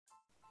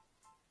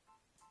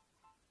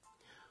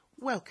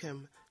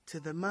Welcome to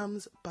the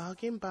Mum's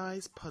Bargain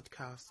Buys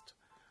podcast.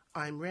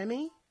 I'm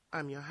Remy,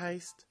 I'm your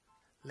host.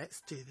 Let's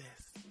do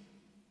this.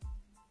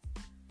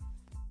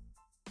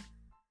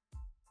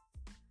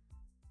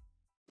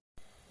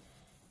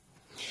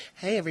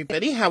 Hey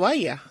everybody, how are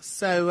you?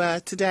 So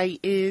today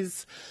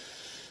is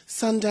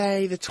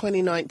Sunday the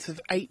 29th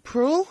of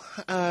April.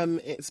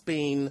 It's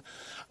been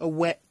a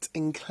wet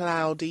and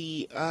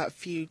cloudy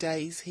few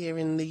days here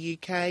in the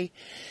UK,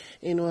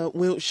 in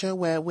Wiltshire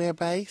where we're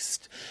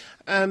based.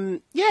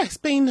 It's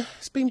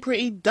been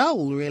pretty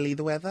dull really,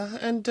 the weather,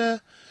 and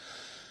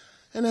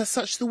as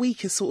such the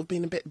week has sort of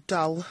been a bit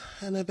dull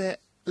and a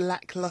bit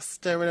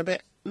lackluster and a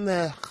bit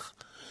meh.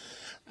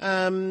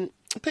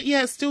 But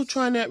yeah, still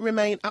trying to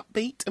remain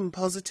upbeat and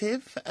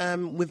positive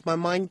with my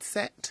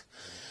mindset,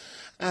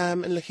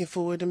 and looking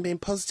forward and being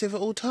positive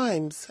at all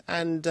times,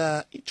 and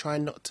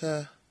trying not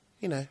to,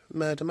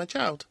 murder my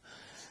child,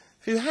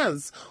 who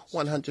has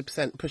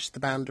 100% pushed the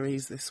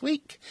boundaries this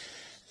week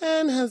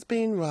and has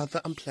been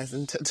rather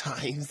unpleasant at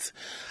times.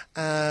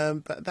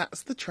 But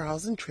that's the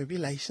trials and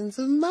tribulations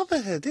of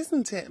motherhood,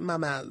 isn't it,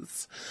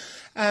 mamas?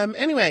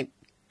 Anyway.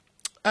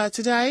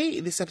 Today,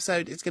 this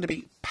episode is going to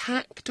be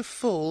packed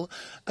full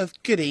of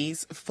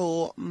goodies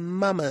for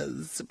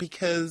mamas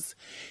because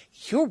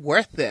you're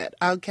worth it,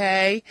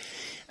 okay?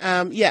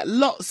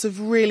 Lots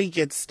of really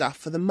good stuff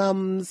for the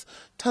mums,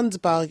 tons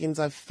of bargains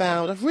I've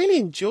found. I've really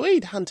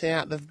enjoyed hunting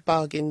out the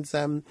bargains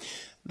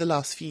the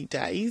last few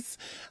days.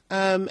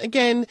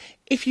 Again,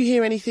 if you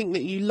hear anything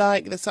that you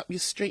like that's up your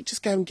street,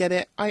 just go and get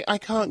it. I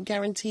can't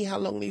guarantee how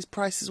long these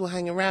prices will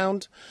hang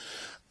around.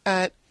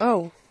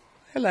 Oh,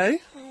 hello.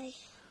 Hi.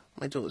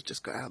 My daughter's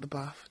just got out of the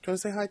bath. Do you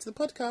want to say hi to the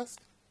podcast?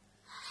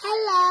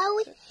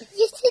 Hello,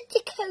 this is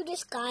Dakota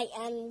Sky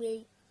and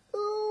we,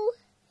 ooh.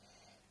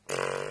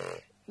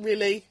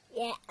 Really?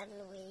 Yeah, and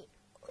we,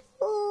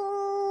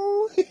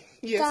 ooh.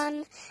 Yes.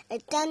 Done, a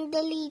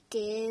dundly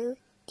do,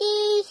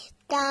 dee,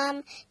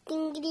 dum,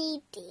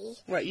 dingly dee.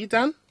 Right, you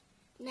done?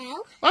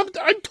 No?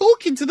 I'm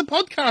talking to the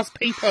podcast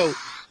people.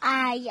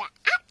 I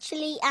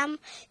actually am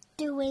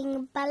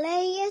doing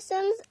ballet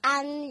lessons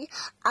and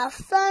our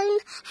phone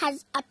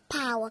has a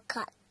power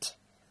cut.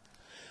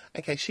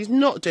 Okay, she's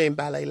not doing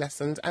ballet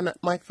lessons and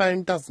my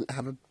phone doesn't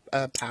have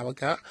a power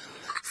cut.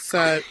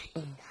 So...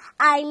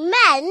 I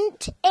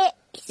meant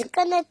it's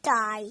gonna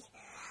die.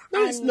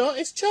 No, it's not.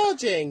 It's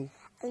charging.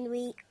 And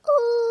we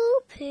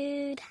all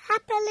pooed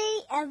happily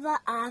ever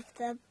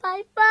after.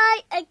 Bye-bye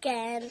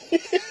again.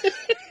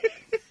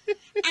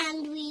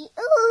 And we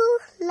all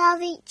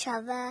love each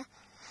other.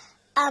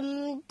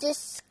 The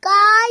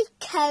Sky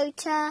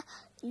Coda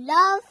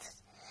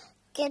loves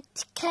get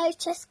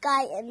Coda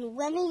Sky and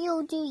Remy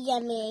you'll do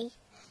yummy.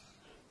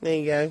 There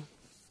you go.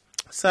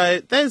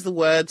 So, there's the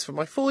words from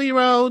my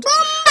 4-year-old.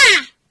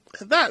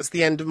 That's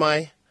the end of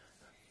my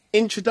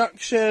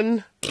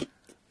introduction,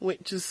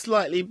 which has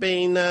slightly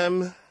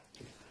been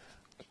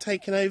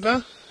taken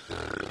over.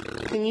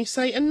 Can you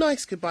say a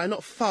nice goodbye,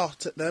 not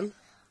fart at them?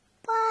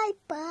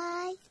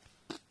 Bye-bye.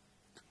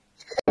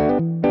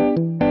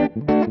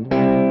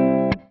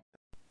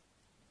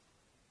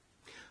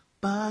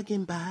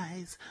 Bargain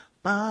buys,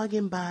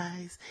 bargain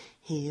buys.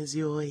 Here's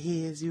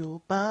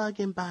your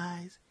bargain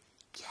buys.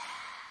 Yeah.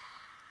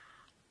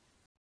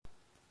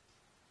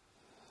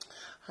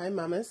 Hi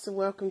mamas, so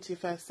welcome to your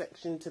first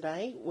section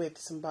today with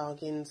some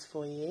bargains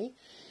for you.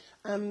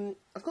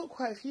 I've got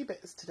quite a few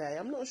bits today.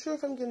 I'm not sure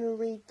if I'm going to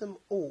read them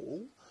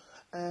all,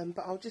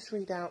 but I'll just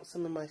read out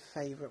some of my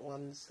favourite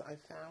ones that I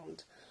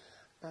found.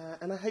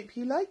 And I hope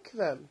you like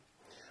them.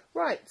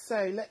 Right,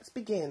 so let's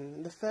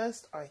begin. The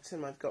first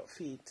item I've got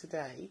for you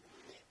today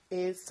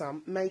is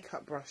some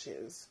makeup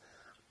brushes.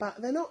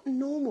 But they're not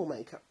normal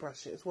makeup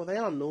brushes. Well, they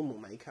are normal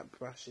makeup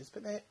brushes,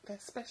 but they're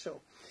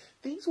special.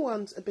 These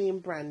ones are being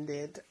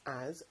branded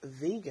as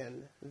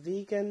vegan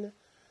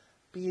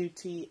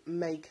beauty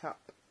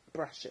makeup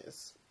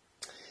brushes.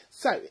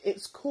 So,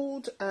 it's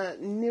called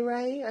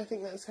Nire, I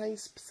think that's how you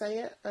say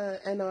it,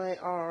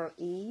 Nire,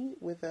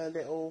 with a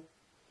little,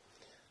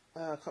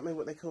 I can't remember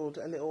what they're called,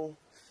 a little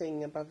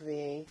thing above the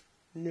E,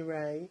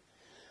 Nire.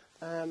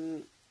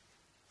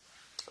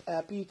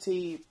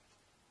 Beauty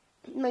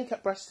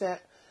makeup brush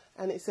set,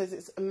 and it says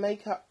it's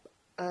makeup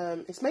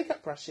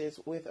brushes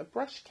with a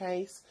brush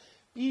case,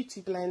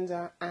 beauty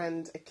blender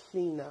and a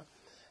cleaner.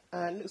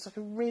 It looks like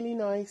a really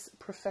nice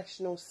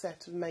professional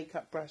set of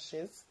makeup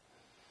brushes,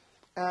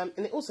 and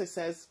it also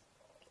says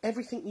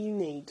everything you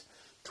need: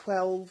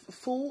 12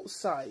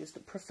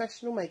 full-sized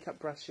professional makeup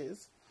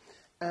brushes,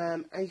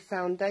 a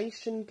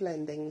foundation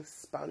blending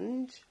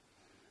sponge,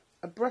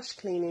 a brush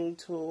cleaning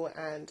tool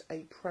and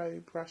a pro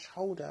brush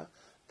holder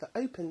that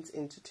opens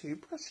into 2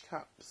 brush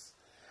cups.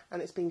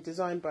 And it's been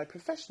designed by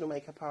professional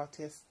makeup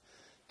artists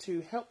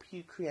to help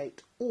you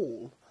create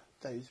all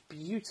those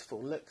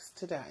beautiful looks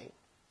today.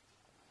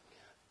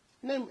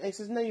 It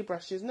says, know your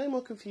brushes, no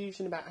more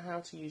confusion about how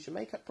to use your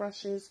makeup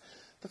brushes.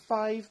 The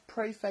 5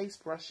 Pro Face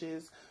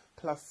brushes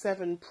plus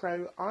 7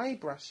 Pro Eye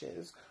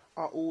brushes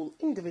are all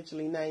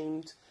individually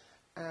named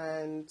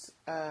and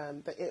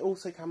but it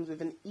also comes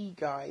with an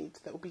e-guide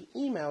that will be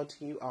emailed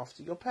to you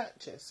after your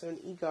purchase. So an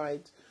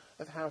e-guide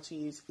of how to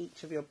use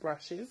each of your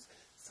brushes,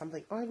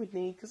 something I would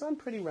need because I'm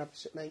pretty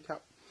rubbish at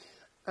makeup.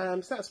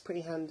 So that's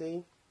pretty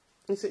handy.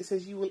 And so it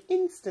says you will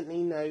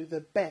instantly know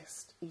the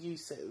best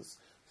uses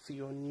for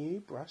your new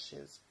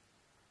brushes.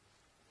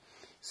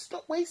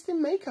 Stop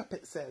wasting makeup,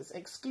 it says.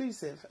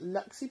 Exclusive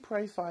Luxie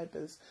Pro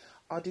fibres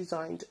are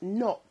designed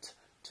not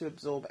to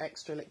absorb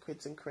extra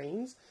liquids and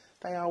creams.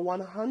 They are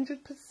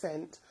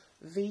 100%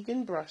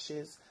 vegan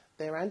brushes.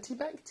 They're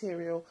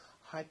antibacterial,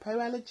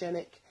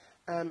 hypoallergenic,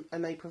 and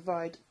they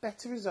provide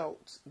better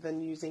results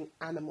than using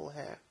animal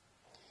hair.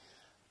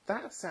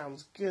 That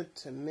sounds good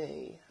to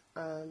me.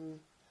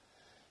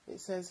 It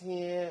says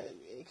here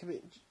it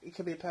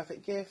could be a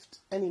perfect gift.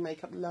 Any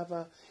makeup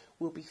lover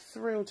will be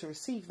thrilled to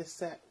receive this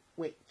set,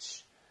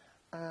 which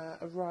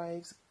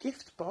arrives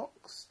gift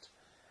boxed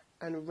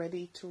and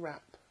ready to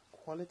wrap.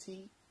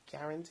 Quality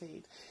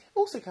guaranteed. It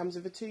also comes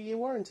with a 2-year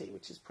warranty,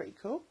 which is pretty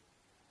cool.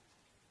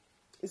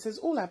 It says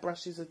all our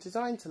brushes are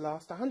designed to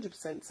last,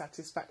 100%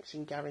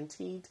 satisfaction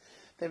guaranteed.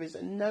 There is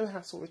a no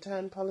hassle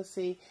return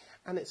policy,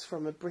 and it's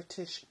from a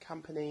British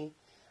company.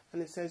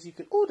 And it says you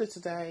can order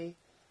today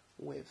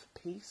with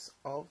peace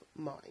of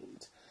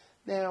mind.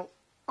 Now,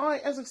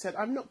 as I've said,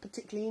 I'm not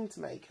particularly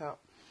into makeup.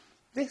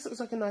 This looks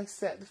like a nice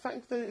set. The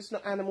fact that it's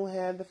not animal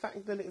hair, the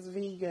fact that it's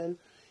vegan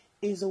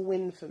is a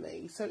win for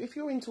me. So if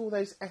you're into all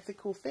those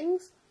ethical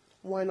things,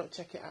 why not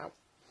check it out?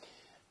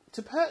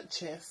 To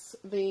purchase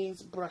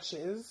these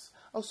brushes,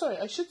 oh sorry,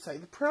 I should say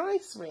the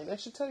price really. I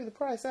should tell you the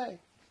price, eh?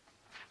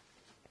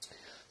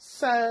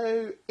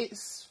 So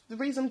the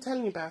reason I'm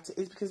telling you about it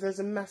is because there's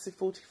a massive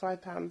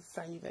 £45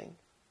 saving.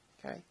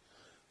 Okay,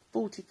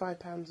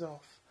 £45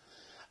 off.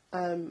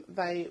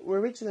 They were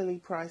originally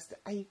priced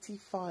at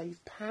 £85.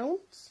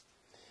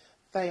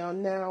 They are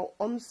now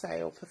on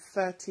sale for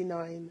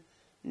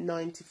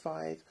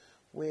 $39.95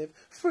 with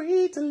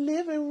free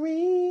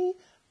delivery.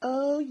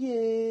 Oh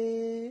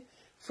yeah,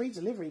 free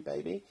delivery,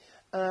 baby.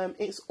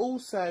 It's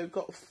also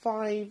got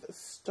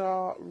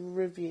 5-star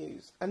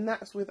reviews, and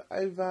that's with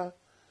over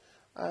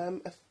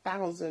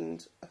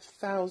 1,000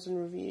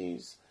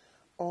 reviews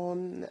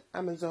on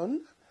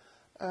Amazon.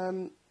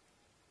 I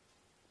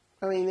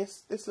mean,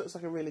 this looks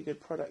like a really good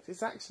product.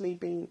 It's actually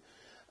been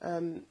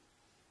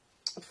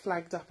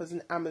flagged up as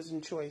an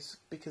Amazon choice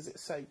because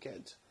it's so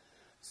good.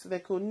 So they're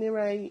called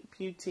Niré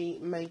Beauty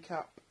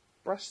Makeup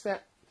Brush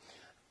Set,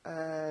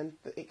 and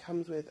it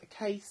comes with a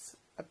case,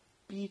 a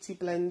beauty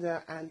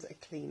blender, and a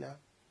cleaner.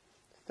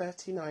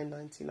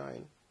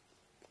 $39.99.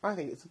 I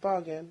think it's a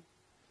bargain.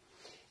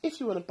 If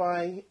you want to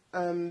buy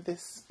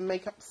this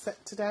makeup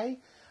set today,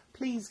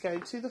 please go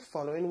to the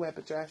following web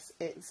address.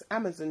 It's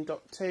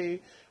amazon.to,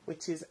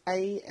 which is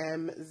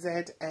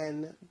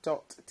amzn.to/2,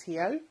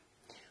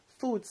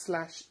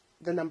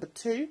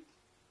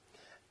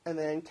 and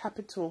then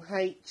capital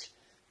H,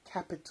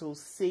 capital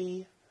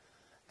C,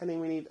 and then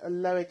we need a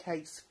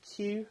lowercase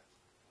q,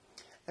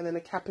 and then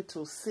a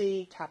capital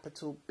C,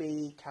 capital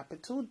B,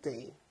 capital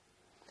D.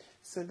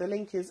 So the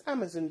link is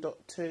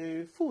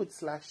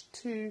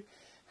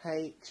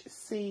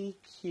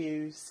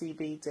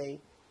amazon.to/2HCQCBD.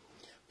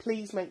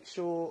 Please make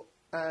sure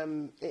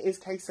it is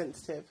case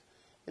sensitive.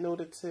 In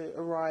order to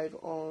arrive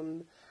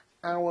on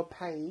our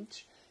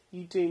page,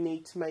 you do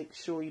need to make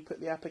sure you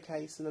put the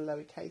uppercase and the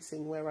lowercase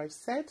in where I've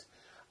said,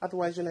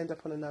 otherwise you'll end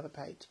up on another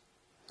page.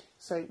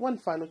 So one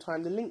final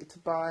time, the link to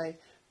buy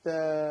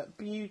the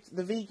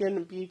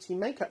vegan beauty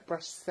makeup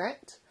brush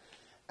set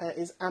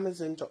is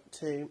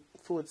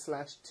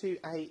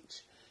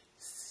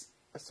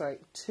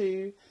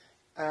amazon.to/2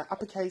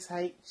 uppercase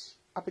H,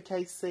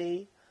 uppercase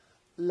C,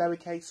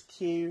 lowercase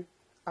q,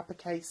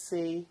 uppercase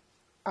C,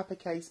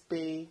 uppercase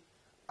B,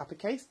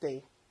 uppercase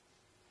D.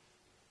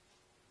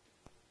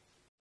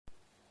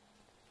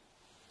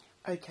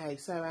 Okay,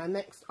 so our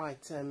next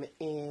item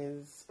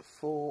is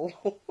for...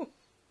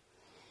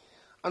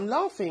 I'm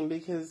laughing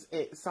because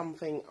it's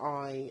something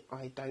I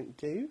don't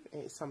do.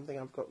 It's something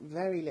I've got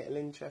very little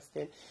interest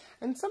in.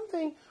 And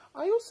something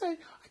I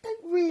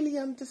don't really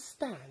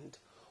understand.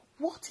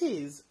 What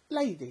is,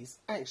 ladies,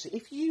 actually,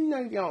 if you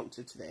know the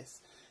answer to this,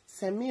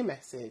 send me a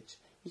message.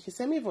 You can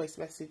send me a voice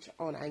message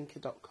on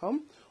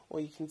anchor.com,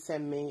 or you can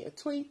send me a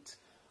tweet,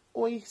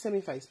 or you can send me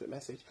a Facebook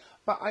message.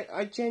 But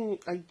I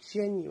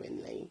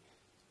genuinely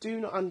do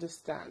not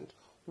understand.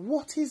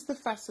 What is the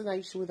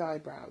fascination with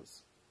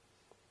eyebrows?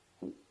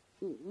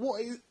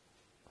 Where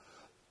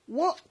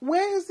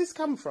has this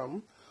come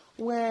from,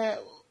 where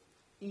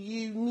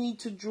you need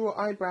to draw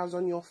eyebrows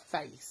on your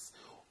face,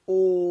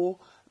 or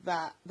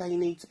that they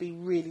need to be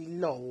really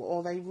long,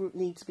 or they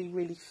need to be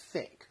really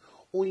thick,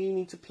 or you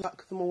need to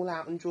pluck them all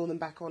out and draw them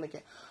back on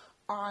again?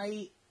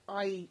 I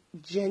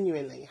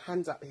genuinely,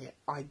 hands up here,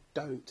 I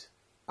don't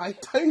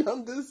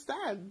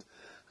understand.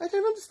 I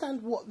don't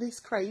understand what this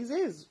craze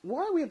is.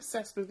 Why are we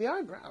obsessed with the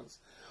eyebrows?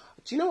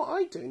 Do you know what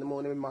I do in the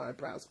morning with my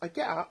eyebrows? I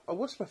get up, I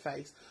wash my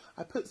face,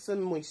 I put some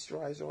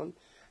moisturiser on,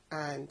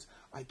 and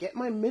I get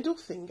my middle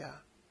finger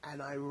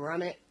and I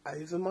run it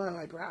over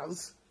my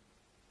eyebrows.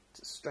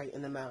 to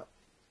straighten them out.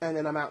 And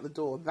then I'm out the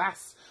door.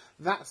 That's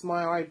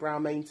my eyebrow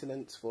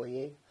maintenance for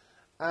you.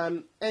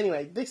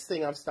 Anyway, this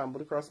thing I've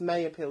stumbled across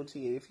may appeal to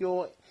you. If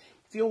you're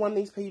one of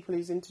these people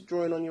who's into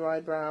drawing on your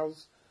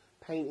eyebrows,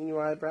 painting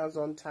your eyebrows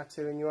on,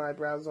 tattooing your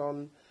eyebrows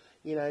on,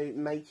 you know,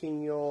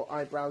 making your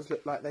eyebrows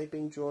look like they've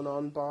been drawn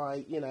on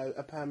by, you know,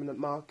 a permanent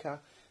marker,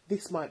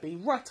 this might be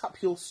right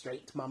up your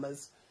street,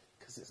 mamas,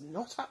 because it's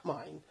not up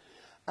mine.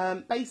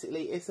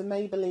 Basically, it's a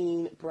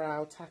Maybelline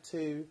brow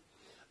tattoo,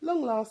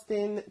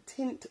 long-lasting,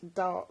 tint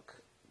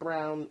dark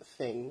brown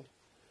thing.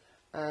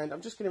 And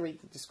I'm just going to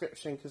read the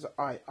description because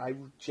I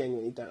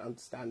genuinely don't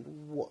understand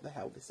what the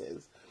hell this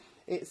is.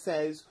 It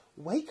says,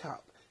 wake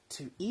up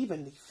to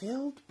evenly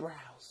filled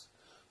brows.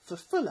 For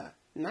fuller,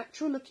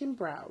 natural-looking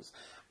brows,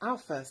 our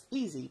first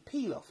easy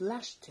peel-off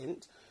lash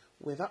tint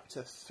with up to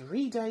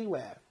 3-day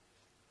wear.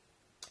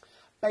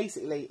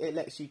 Basically, it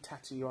lets you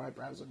tattoo your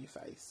eyebrows on your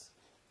face.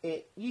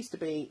 It used to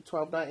be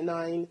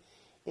 $12.99.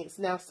 It's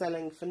now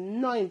selling for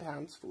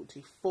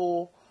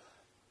 £9.44.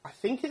 I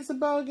think it's a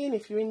bargain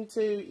if you're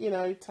into, you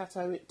know,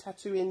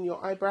 tattooing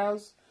your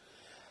eyebrows.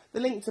 The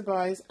link to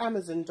buy is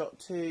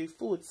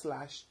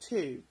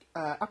amazon.to/2,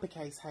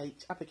 uppercase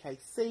H,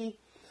 uppercase C,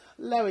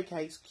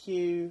 lowercase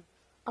q,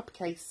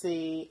 uppercase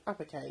C,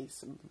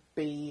 uppercase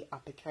B,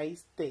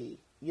 uppercase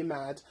D. You're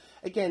mad.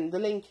 Again, the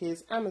link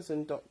is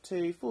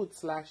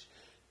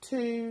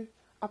amazon.to/2,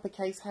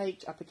 uppercase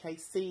H,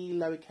 uppercase C,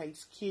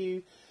 lowercase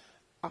q,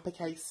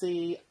 uppercase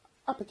C,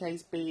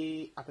 uppercase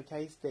B,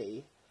 uppercase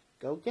D.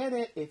 Go get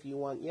it if you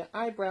want your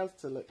eyebrows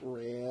to look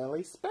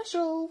really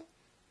special.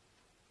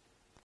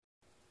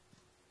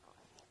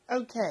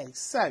 Okay,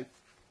 so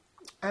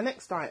our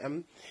next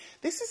item.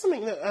 This is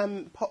something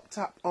that popped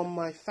up on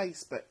my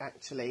Facebook,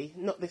 actually.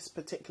 Not this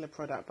particular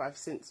product, but I've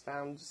since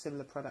found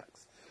similar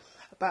products.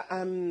 But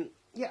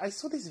yeah, I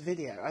saw this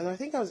video, and I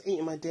think I was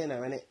eating my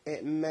dinner, and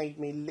it made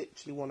me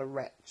literally want to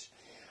retch.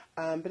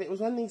 But it was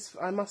one of these.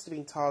 I must have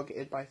been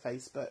targeted by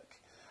Facebook.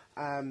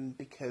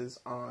 Because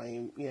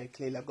I'm, you know,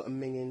 clearly I've got a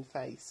minging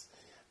face.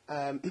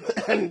 And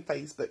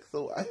Facebook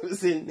thought I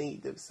was in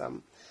need of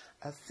some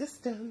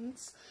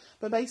assistance.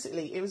 But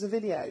basically, it was a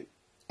video,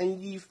 and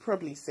you've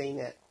probably seen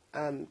it,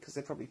 because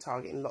they're probably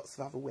targeting lots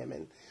of other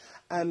women.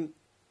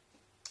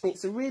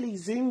 It's a really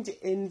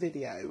zoomed-in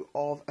video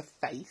of a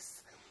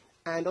face,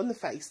 and on the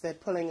face, they're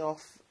doing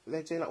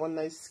like one of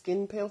those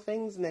skin peel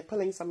things, and they're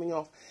pulling something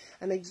off,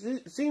 and they've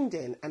zoomed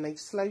in, and they've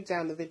slowed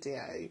down the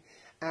video.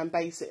 And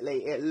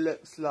basically, it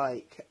looks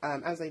like,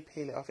 as they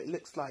peel it off, it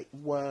looks like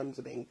worms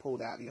are being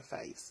pulled out of your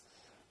face.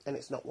 And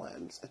it's not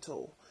worms at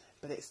all.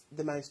 But it's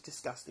the most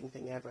disgusting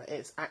thing ever.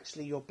 It's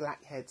actually your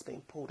blackheads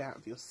being pulled out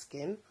of your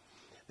skin.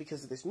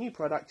 Because of this new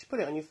product, you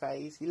put it on your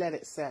face, you let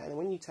it set, and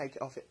when you take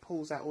it off, it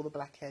pulls out all the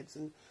blackheads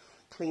and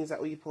cleans out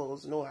all your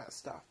pores and all that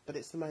stuff. But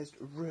it's the most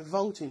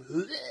revolting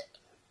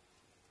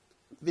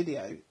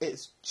video.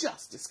 It's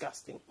just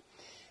disgusting.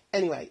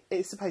 Anyway,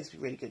 it's supposed to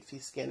be really good for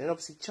your skin. And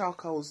obviously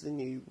charcoal's the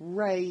new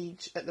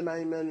rage at the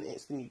moment.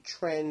 It's the new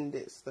trend.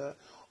 It's the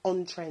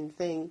on-trend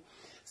thing.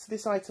 So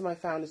this item I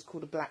found is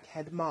called a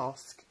blackhead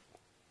mask.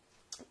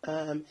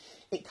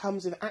 It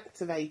comes with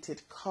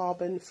activated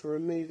carbon for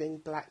removing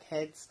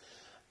blackheads.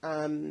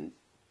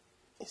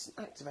 It's an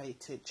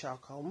activated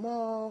charcoal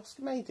mask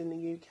made in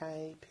the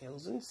UK,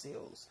 peels and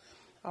seals.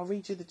 I'll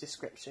read you the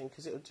description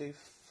because it'll do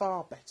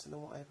far better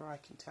than whatever I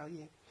can tell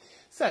you.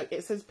 So,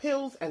 it says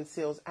peels and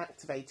seals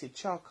activated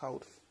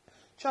charcoal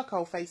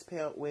face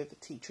peel with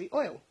tea tree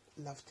oil.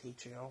 Love tea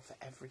tree oil for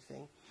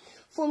everything.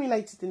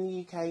 Formulated in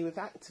the UK with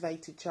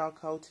activated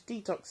charcoal to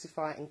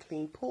detoxify and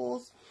clean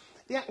pores,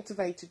 the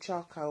activated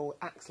charcoal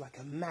acts like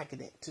a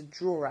magnet to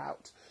draw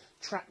out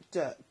trapped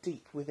dirt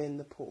deep within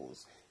the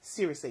pores.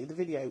 Seriously, the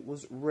video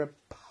was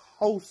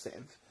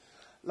repulsive.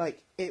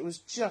 Like, it was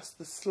just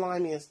the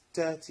slimiest,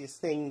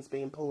 dirtiest things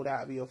being pulled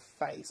out of your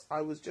face.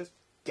 I was just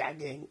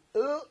gagging.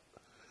 Ugh.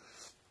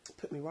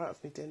 Put me right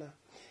off my dinner.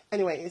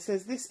 Anyway, it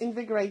says, this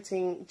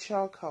invigorating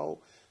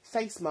charcoal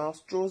face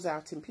mask draws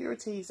out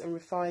impurities and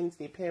refines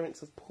the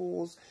appearance of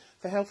pores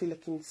for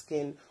healthy-looking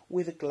skin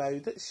with a glow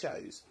that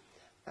shows.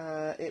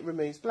 It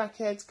removes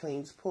blackheads,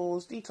 cleans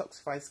pores,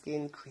 detoxifies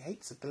skin,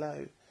 creates a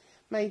glow.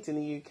 Made in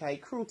the UK,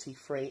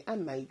 cruelty-free,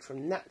 and made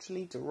from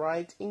naturally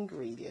derived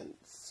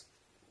ingredients.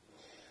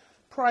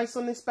 Price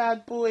on this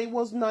bad boy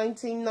was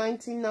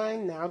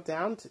 $19.99, now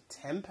down to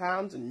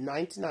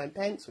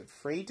 £10.99 with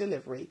free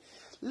delivery.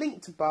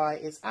 Link to buy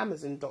is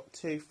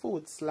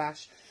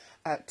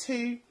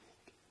amazon.to/2,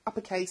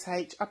 uppercase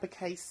H,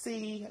 uppercase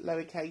C,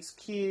 lowercase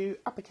q,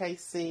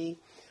 uppercase C,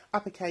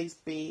 uppercase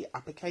B,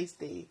 uppercase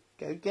D.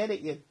 Go get it,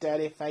 you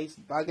dirty face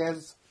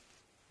buggers.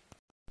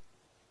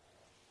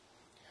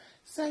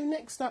 So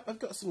next up, I've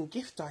got some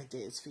gift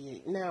ideas for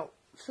you. Now,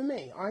 for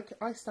me,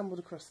 I stumbled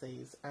across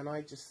these and I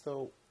just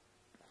thought,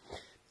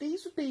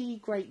 these would be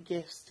great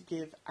gifts to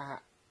give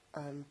at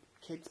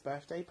kids'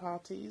 birthday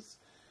parties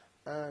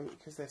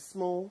because they're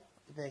small,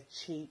 they're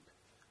cheap,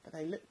 but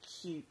they look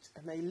cute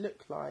and they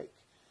look like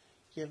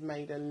you've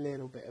made a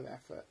little bit of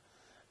effort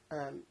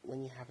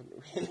when you haven't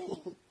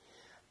really.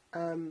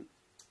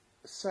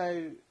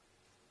 So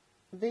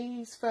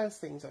these first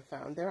things I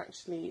found, they're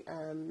actually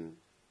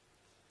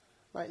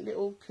like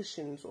little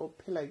cushions or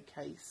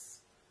pillowcase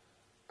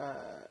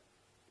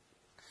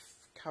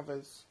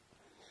covers.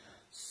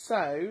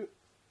 So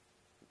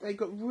they've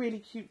got really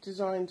cute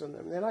designs on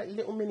them. They're like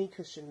little mini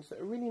cushions that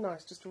are really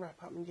nice just to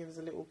wrap up and give as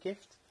a little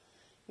gift,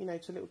 you know,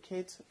 to a little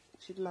kid.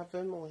 She'd love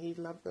them, or he'd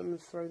love them,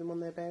 and throw them on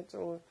their bed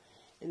or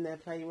in their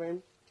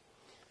playroom.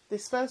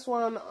 This first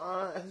one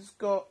has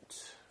got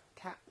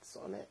cats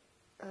on it,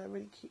 a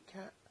really cute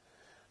cat.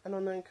 And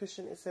on the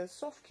cushion it says,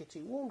 soft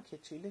kitty, warm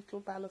kitty, little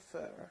ball of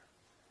fur.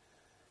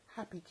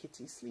 Happy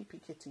kitty, sleepy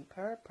kitty,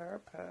 purr, purr,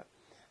 purr.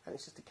 And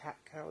it's just a cat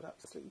curled up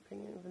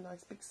sleeping with a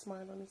nice big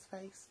smile on his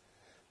face.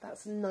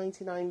 That's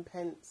 99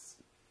 pence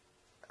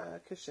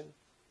cushion.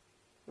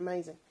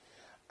 Amazing.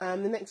 The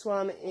next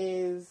one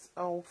is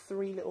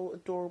 3 little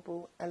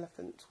adorable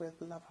elephants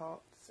with love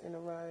hearts in a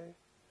row.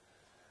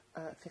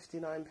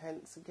 59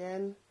 pence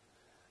again.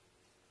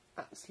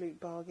 Absolute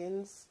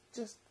bargains.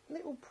 Just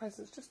little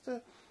presents just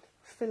to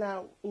fill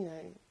out, you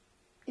know.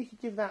 You could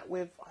give that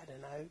with, I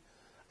don't know,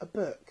 a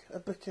book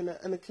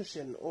and a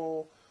cushion,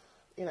 or,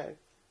 you know,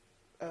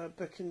 a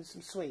book and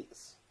some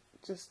sweets.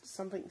 Just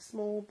something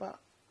small, but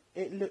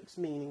it looks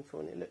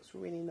meaningful and it looks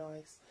really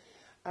nice.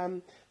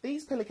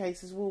 These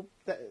pillowcases will,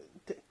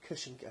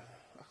 cushion,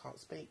 I can't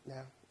speak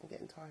now, I'm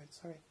getting tired,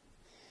 sorry.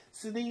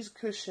 So these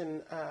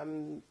cushions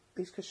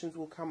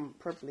will come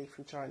probably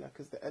from China,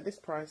 because at this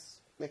price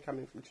they're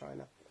coming from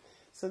China.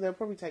 So they'll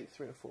probably take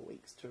 3 or 4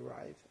 weeks to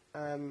arrive.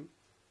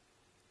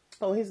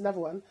 Here's another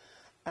one.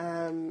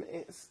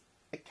 It's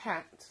a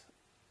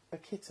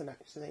kitten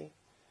actually,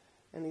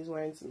 and he's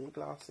wearing some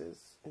glasses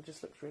and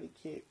just looks really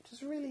cute.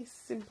 Just really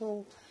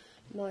simple,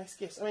 nice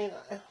gifts. I mean,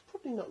 I'm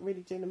probably not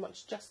really doing them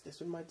much justice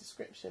with my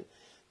description.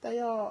 They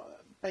are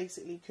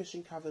basically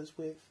cushion covers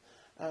with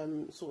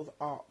sort of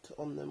art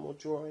on them or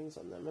drawings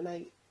on them, and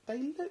they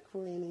look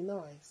really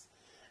nice.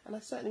 And I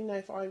certainly know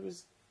if I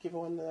was given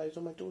one of those,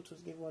 or my daughter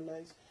was given one of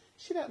those,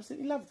 she'd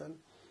absolutely love them.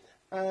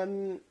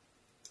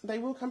 They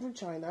will come from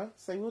China,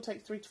 so they will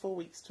take 3 to 4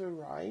 weeks to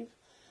arrive.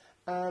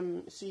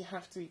 So you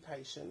have to be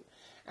patient.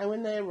 And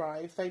when they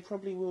arrive, they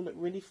probably will look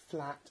really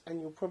flat,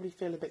 and you'll probably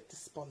feel a bit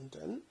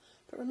despondent.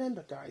 But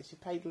remember, guys, you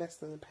paid less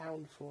than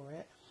 £1 for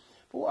it.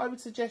 But what I would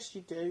suggest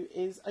you do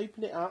is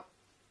open it up,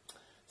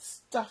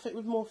 stuff it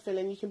with more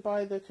filling. You can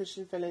buy the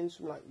cushion fillings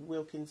from like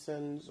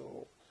Wilkinson's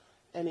or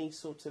any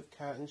sort of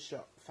curtain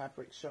shop,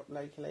 fabric shop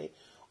locally.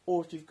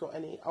 Or if you've got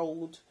any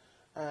old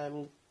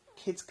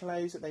kids'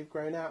 clothes that they've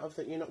grown out of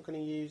that you're not going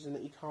to use and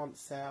that you can't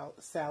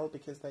sell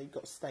because they've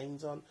got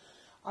stains on,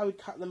 I would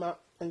cut them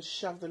up and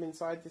shove them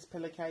inside this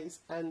pillowcase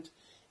and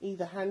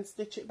either hand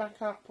stitch it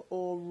back up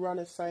or run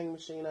a sewing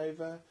machine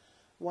over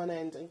one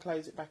end and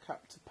close it back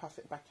up to puff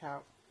it back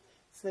out.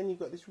 So then you've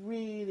got this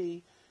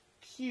really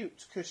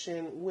cute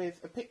cushion with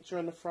a picture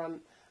on the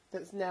front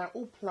that's now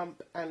all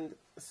plump and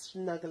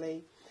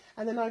snuggly.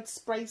 And then I'd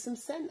spray some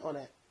scent on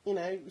it, you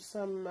know,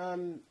 some, I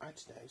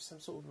don't know, some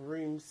sort of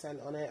room scent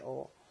on it,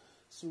 or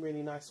some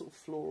really nice sort of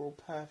floral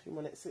perfume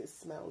on it so it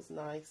smells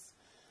nice,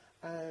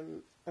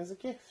 as a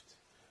gift.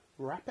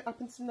 Wrap it up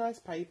in some nice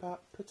paper,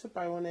 put a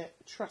bow on it,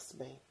 trust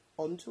me,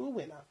 on to a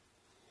winner.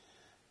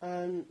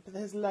 But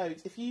there's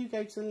loads. If you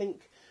go to the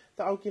link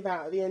that I'll give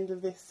out at the end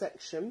of this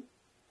section,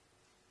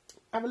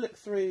 have a look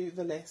through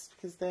the list,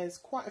 because there's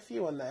quite a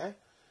few on there.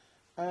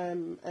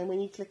 And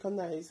when you click on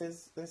those,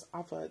 there's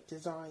other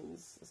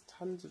designs. There's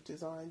tons of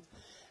designs.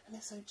 And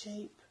they're so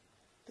cheap.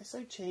 They're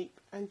so cheap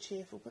and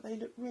cheerful, but they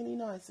look really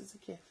nice as a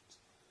gift.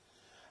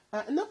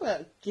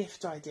 Another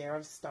gift idea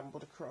I've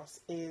stumbled across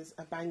is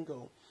a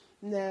bangle.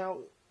 Now,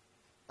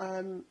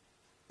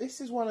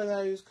 this is one of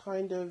those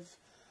kind of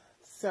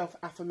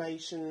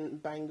self-affirmation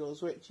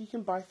bangles which you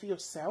can buy for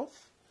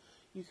yourself.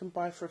 You can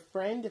buy for a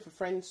friend if a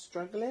friend's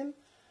struggling,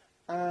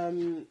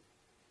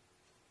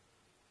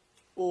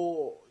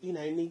 or, you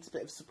know, needs a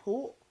bit of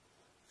support,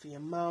 for your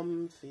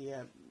mum, for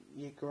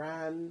your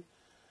gran,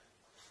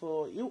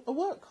 for a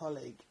work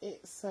colleague.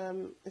 It's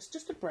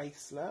just a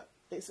bracelet.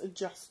 It's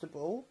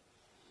adjustable,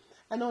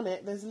 and on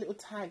it there's a little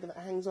tag that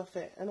hangs off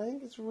it, and I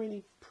think it's a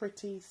really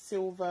pretty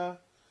silver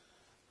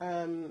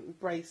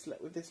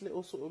bracelet with this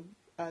little sort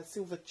of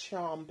silver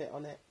charm bit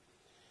on it.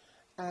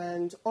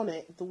 And on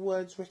it, the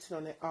words written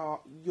on it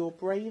are, "You're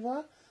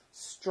braver,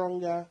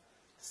 stronger,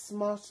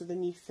 smarter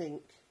than you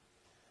think."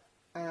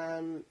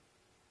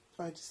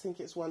 I just think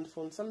it's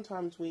wonderful, and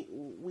sometimes we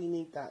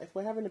need that. If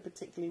we're having a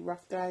particularly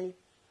rough day,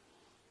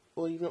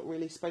 or you've not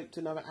really spoke to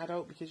another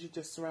adult because you're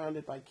just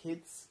surrounded by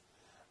kids,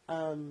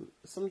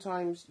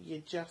 sometimes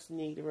you just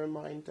need a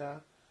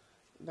reminder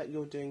that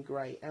you're doing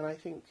great. And I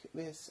think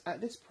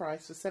at this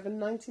price for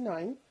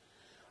 $7.99,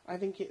 I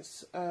think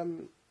it's a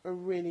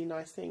really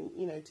nice thing,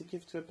 you know, to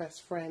give to a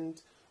best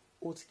friend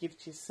or to give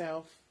to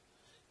yourself,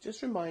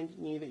 just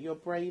reminding you that you're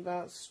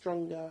braver,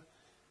 stronger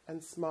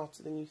and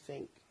smarter than you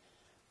think,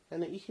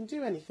 and that you can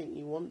do anything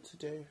you want to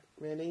do,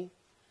 really.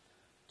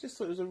 Just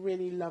thought it was a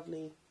really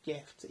lovely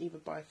gift to either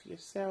buy for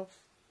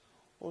yourself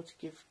or to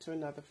give to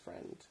another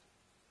friend.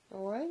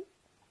 Alright?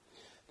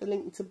 The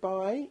link to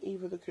buy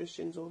either the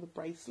cushions or the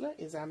bracelet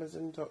is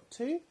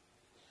amazon.to,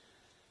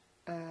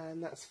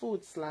 and that's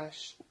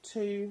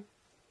 /2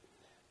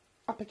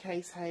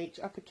 uppercase H,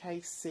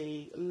 uppercase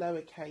C,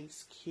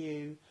 lowercase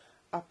q,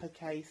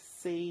 uppercase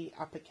C,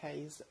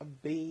 uppercase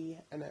B,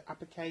 and an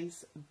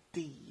uppercase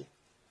D.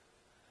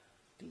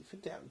 D for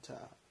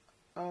Delta.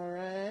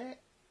 Alright.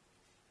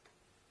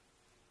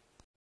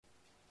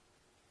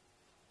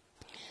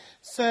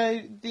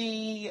 So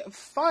the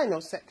final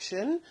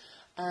section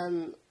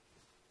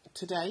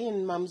today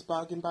in Mum's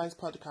Bargain Buys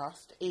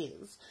podcast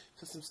is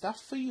for some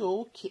stuff for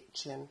your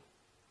kitchen.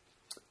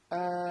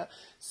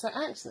 So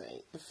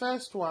actually, the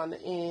first one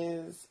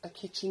is a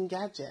kitchen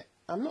gadget.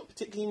 I'm not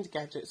particularly into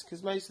gadgets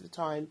because most of the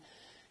time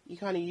you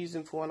kind of use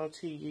them for 1 or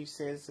 2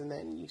 uses and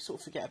then you sort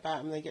of forget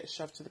about them. They get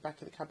shoved to the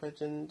back of the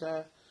cupboard and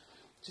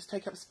just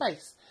take up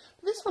space.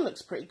 But this one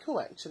looks pretty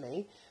cool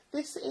actually.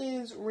 This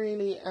is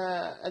really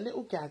a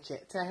little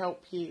gadget to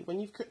help you when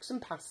you've cooked some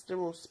pasta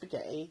or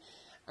spaghetti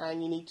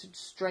and you need to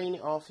strain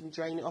it off and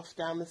drain it off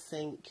down the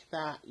sink,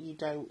 that you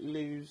don't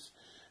lose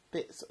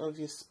bits of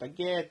your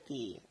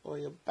spaghetti or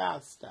your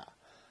pasta.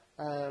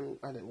 I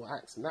don't know what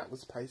accent that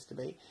was supposed to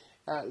be.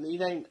 You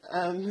don't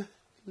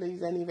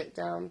lose any of it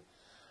down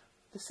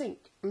the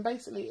sink. And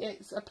basically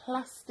it's a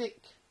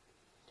plastic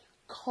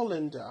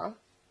colander,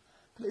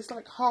 but it's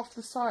like half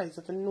the size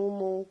of a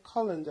normal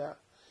colander.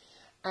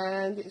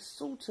 And it's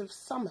sort of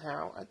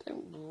somehow, I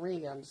don't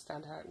really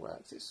understand how it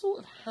works, it sort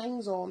of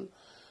hangs on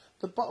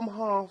the bottom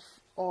half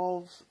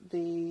of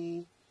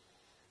the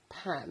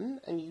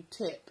pan and you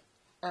tip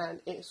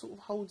and it sort of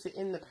holds it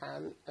in the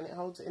pan and it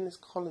holds it in this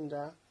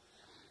colander,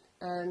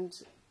 and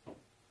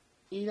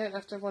you don't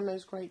have to have one of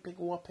those great big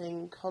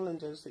whopping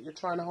colanders that you're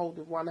trying to hold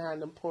with one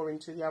hand and pour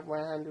into the other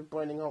hand with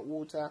boiling hot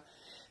water.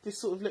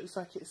 This sort of looks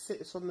like it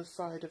sits on the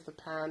side of the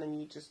pan and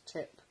you just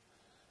tip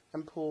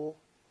and pour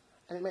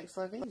and it makes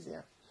life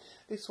easier.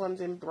 This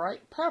one's in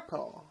bright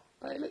purple,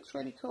 but it looks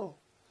really cool.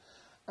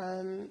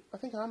 I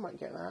think I might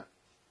get that.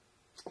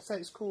 So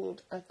it's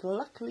called a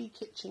Gluckly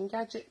Kitchen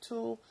Gadget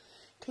Tool,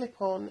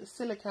 clip-on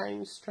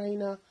silicone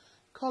strainer,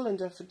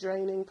 colander for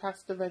draining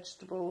pasta,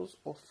 vegetables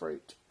or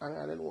fruit. I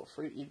don't know what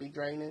fruit you'd be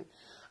draining.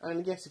 I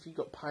guess if you've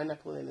got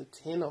pineapple in a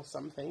tin or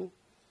something,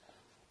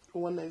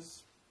 or one of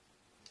those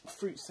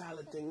fruit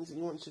salad things and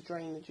you want to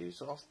drain the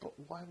juice off, but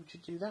why would you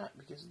do that?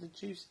 Because the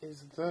juice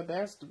is the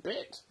best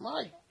bit.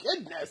 My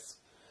goodness.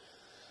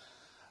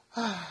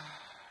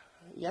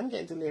 Yeah, I'm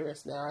getting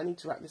delirious now. I need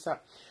to wrap this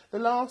up. The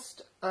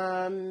last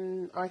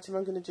item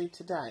I'm going to do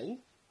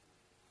today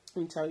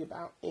and tell you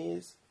about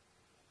is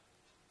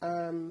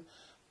a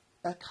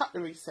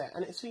cutlery set,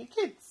 and it's for your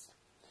kids.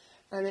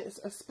 And it's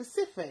a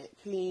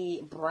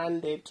specifically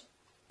branded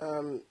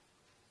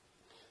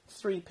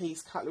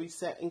 3-piece cutlery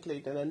set,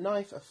 including a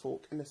knife, a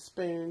fork and a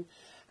spoon,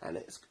 and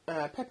it's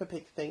Peppa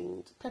Pig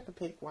themed. Peppa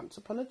Pig Once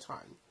Upon a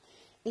Time.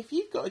 If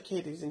you've got a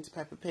kid who's into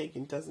Peppa Pig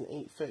and doesn't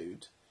eat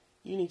food,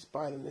 you need to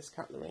buy them this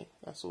cutlery.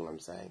 That's all I'm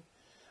saying.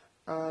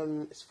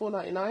 It's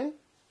 $4.99,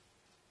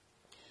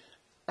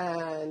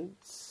 and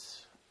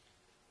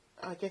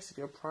I guess if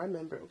you're a Prime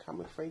member, it will come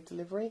with free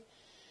delivery.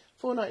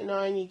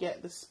 $4.99, you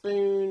get the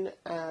spoon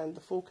and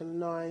the fork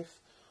and the knife.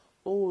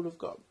 All have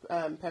got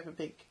Peppa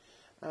Pig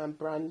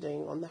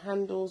branding on the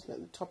handles, and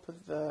at the top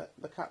of the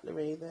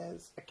cutlery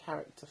there's a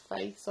character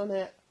face on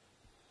it.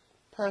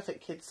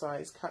 Perfect kid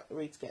size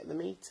cutlery to get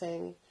them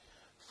eating.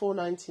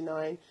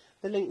 $4.99.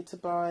 The link to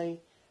buy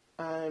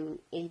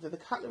either the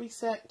cutlery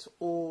set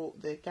or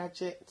the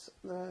gadget,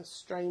 the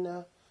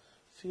strainer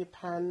for your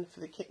pan for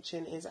the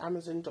kitchen, is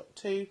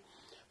amazon.to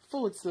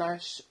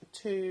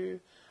 /2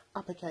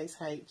 uppercase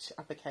H,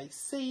 uppercase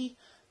C,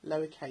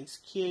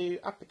 lowercase q,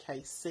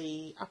 uppercase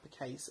C,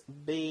 uppercase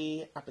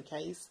B,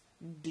 uppercase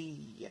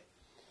D.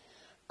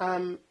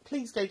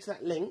 Please go to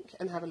that link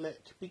and have a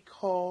look,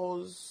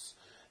 because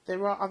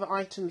there are other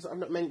items that I've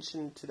not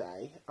mentioned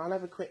today. I'll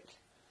have a quick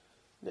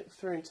look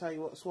through and tell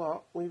you what's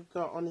what. We've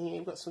got on here,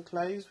 we've got some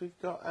clothes. We've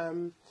got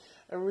a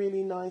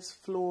really nice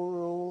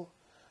floral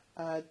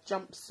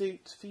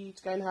jumpsuit for you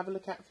to go and have a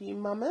look at for you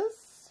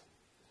mamas.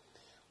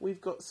 We've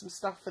got some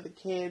stuff for the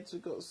kids.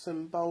 We've got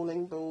some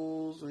bowling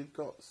balls. We've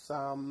got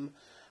some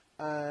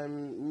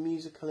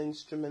musical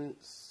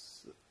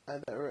instruments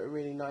that are at a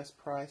really nice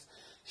price.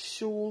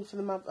 Shawl for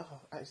the mother.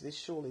 Oh, actually, this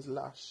shawl is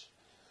lush.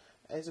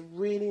 There's a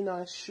really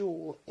nice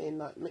shawl in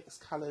like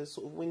mixed colours,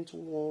 sort of winter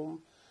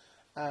warm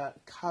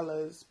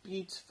colours,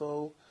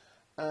 beautiful.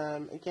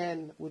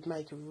 Again, would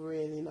make a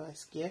really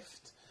nice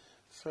gift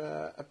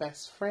for a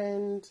best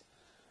friend,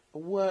 a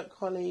work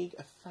colleague,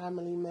 a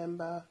family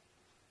member,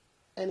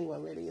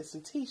 anyone really. There's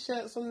some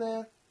t-shirts on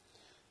there,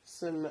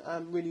 some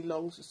really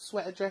long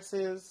sweater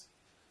dresses,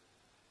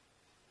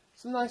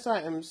 some nice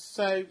items.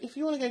 So if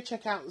you want to go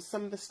check out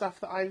some of the stuff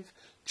that I've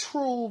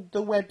trawled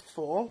the web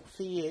for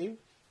you,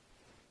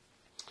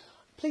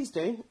 please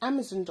do.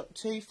 Amazon.to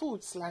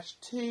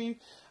 /2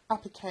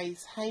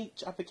 uppercase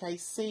H,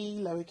 uppercase C,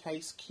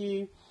 lowercase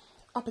q,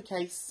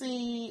 uppercase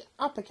C,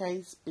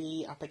 uppercase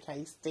B,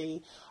 uppercase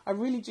D. I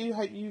really do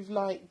hope you've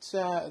liked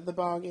the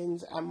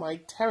bargains and my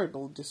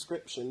terrible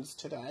descriptions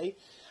today.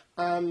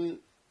 What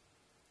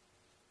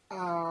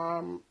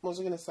was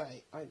I going to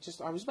say? I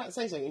was about to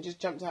say something, it just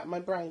jumped out of my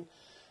brain.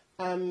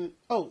 That's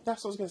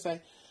what I was going to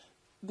say.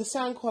 The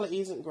sound quality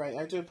isn't great,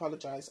 I do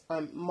apologise.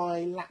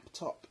 My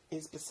laptop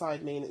is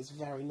beside me and it's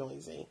very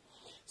noisy.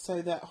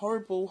 So that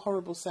horrible,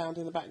 horrible sound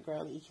in the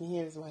background that you can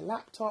hear is my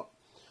laptop.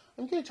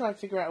 I'm going to try and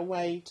figure out a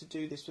way to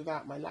do this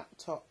without my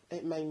laptop.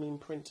 It may mean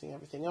printing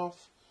everything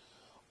off,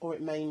 or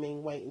it may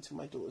mean waiting until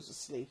my daughter's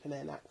asleep and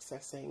then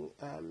accessing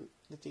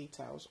the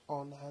details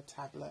on her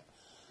tablet,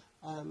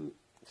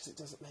 because it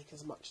doesn't make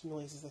as much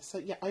noise as this. So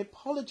yeah, I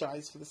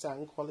apologise for the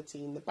sound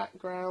quality in the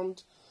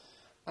background.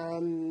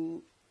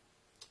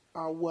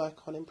 I'll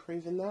work on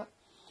improving that.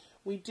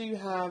 We do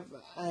have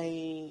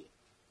a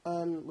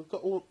we've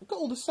got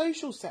all the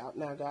socials set up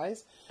now,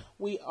 guys.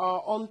 We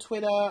are on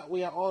Twitter,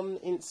 we are on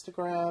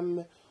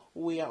Instagram,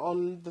 we are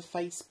on the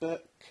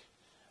Facebook.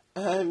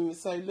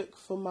 So look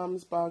for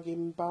Mum's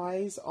Bargain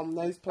Buys on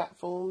those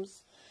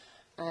platforms,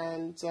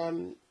 and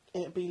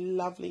it'd be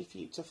lovely for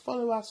you to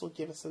follow us or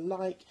give us a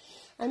like.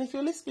 And if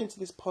you're listening to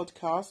this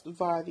podcast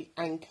via the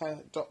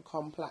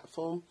anchor.com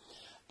platform,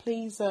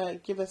 please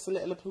give us a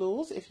little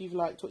applause if you've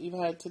liked what you've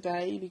heard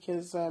today,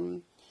 because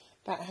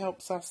that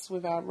helps us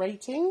with our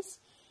ratings.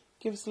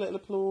 Give us a little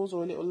applause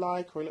or a little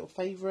like or a little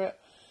favourite.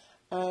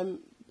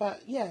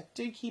 But yeah,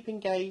 do keep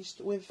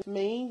engaged with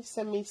me.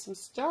 Send me some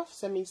stuff.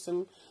 Send me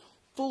some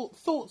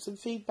thoughts and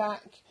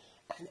feedback.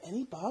 And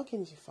any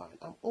bargains you find.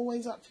 I'm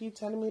always up for you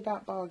telling me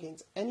about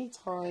bargains.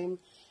 Anytime,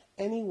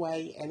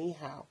 anyway,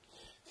 anyhow.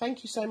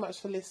 Thank you so much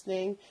for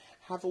listening.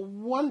 Have a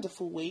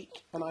wonderful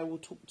week. And I will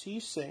talk to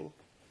you soon.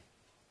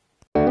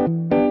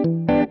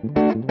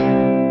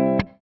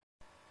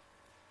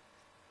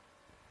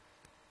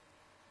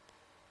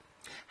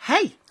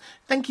 Hey,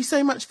 thank you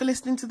so much for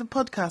listening to the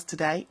podcast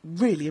today.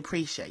 Really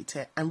appreciate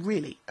it, and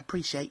really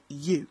appreciate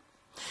you.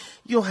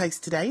 Your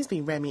host today has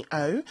been Remy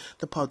O.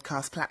 The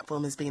podcast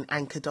platform has been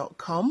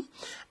anchor.com,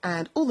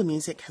 and all the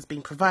music has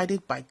been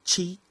provided by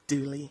Chi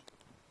Dooley.